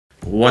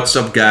What's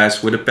up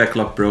guys, we're the Pack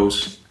Luck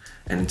Bros,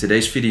 and in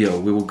today's video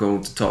we will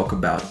going to talk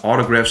about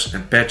autographs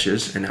and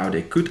patches and how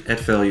they could add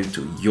value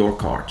to your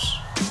cards.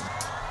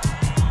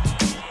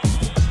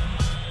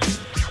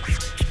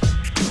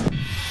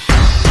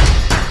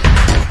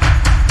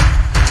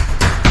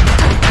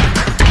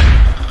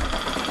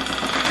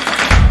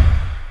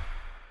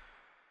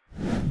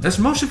 As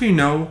most of you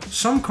know,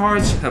 some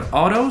cards have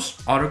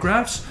autos,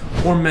 autographs,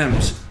 or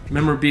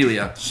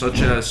memorabilia, such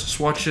as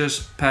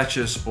swatches,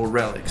 patches, or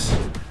relics.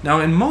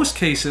 Now in most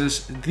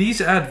cases, these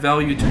add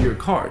value to your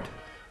card,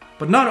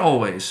 but not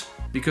always,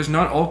 because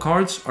not all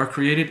cards are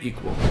created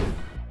equal.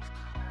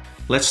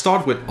 Let's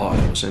start with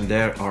autos, and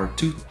there are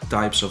two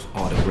types of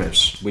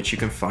autographs which you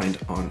can find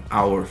on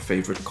our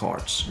favorite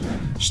cards.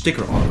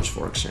 Sticker autos,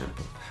 for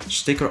example.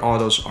 Sticker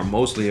autos are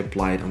mostly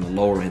applied on the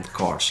lower end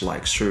cards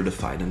like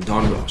Certified and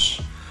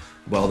Dongos,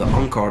 while the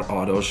on-card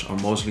autos are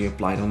mostly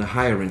applied on the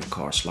higher end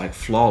cards like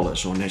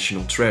Flawless or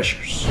National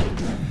Treasures.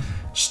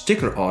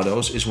 Sticker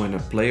autos is when a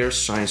player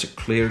signs a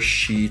clear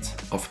sheet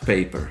of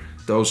paper.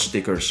 Those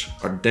stickers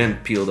are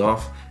then peeled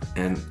off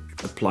and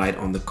applied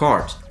on the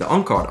card. The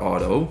on-card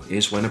auto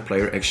is when a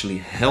player actually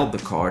held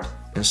the card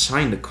and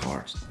signed the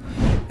card,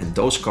 and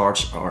those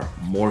cards are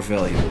more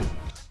valuable.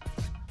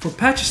 For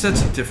patches,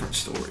 that's a different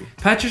story.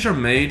 Patches are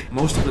made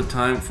most of the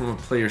time from a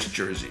player's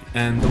jersey,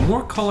 and the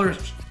more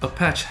colors a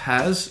patch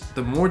has,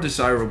 the more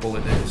desirable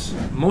it is.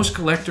 Most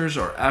collectors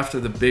are after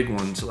the big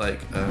ones like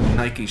a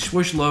Nike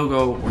swoosh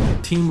logo or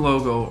the team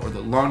logo or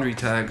the laundry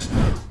tags,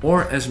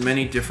 or as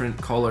many different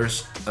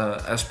colors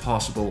as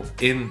possible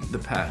in the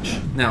patch.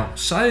 Now,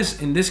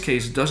 size in this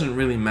case doesn't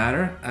really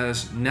matter,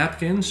 as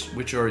napkins,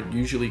 which are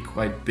usually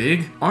quite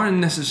big, aren't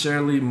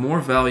necessarily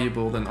more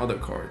valuable than other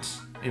cards.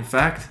 In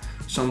fact,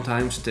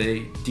 sometimes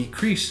they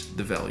decrease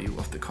the value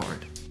of the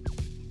card.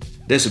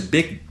 There's a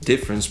big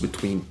difference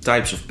between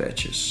types of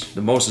patches.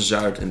 The most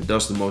desired and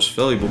thus the most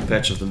valuable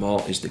patch of them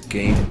all is the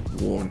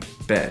game-worn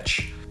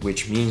patch,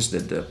 which means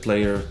that the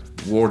player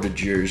wore the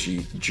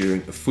jersey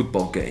during a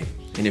football game.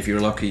 And if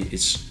you're lucky,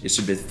 it's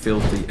a bit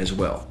filthy as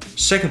well.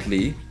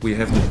 Secondly, we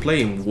have the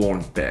playing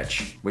worn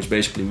patch, which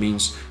basically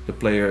means the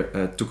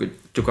player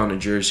took on a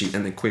jersey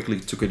and then quickly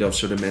took it off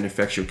so the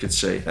manufacturer could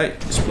say, hey,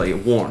 it's player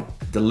worn.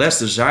 The less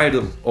desired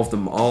of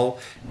them all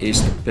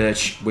is the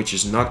patch which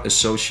is not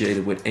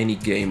associated with any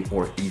game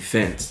or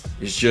event.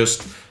 It's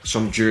just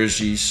some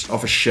jerseys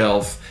off a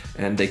shelf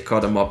and they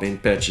cut them up in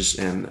patches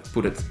and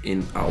put it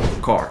in our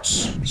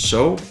cards.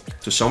 So,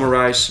 to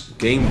summarize,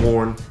 game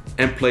worn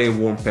and player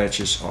worn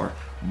patches are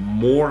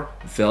more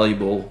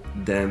valuable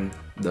than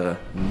the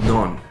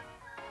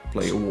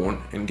non-player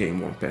worn and game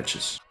worn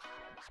patches.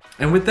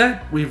 And with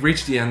that, we've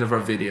reached the end of our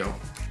video.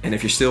 And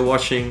if you're still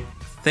watching,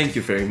 thank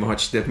you very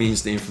much. That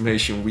means the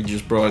information we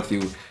just brought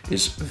you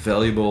is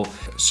valuable.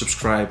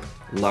 Subscribe,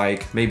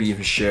 like, maybe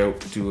even share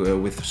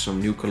with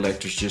some new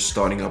collectors just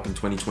starting up in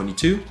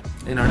 2022.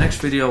 In our next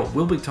video,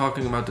 we'll be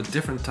talking about the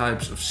different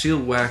types of seal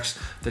wax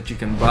that you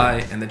can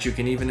buy and that you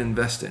can even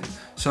invest in.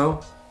 So,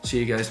 see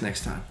you guys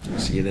next time.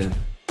 See you then.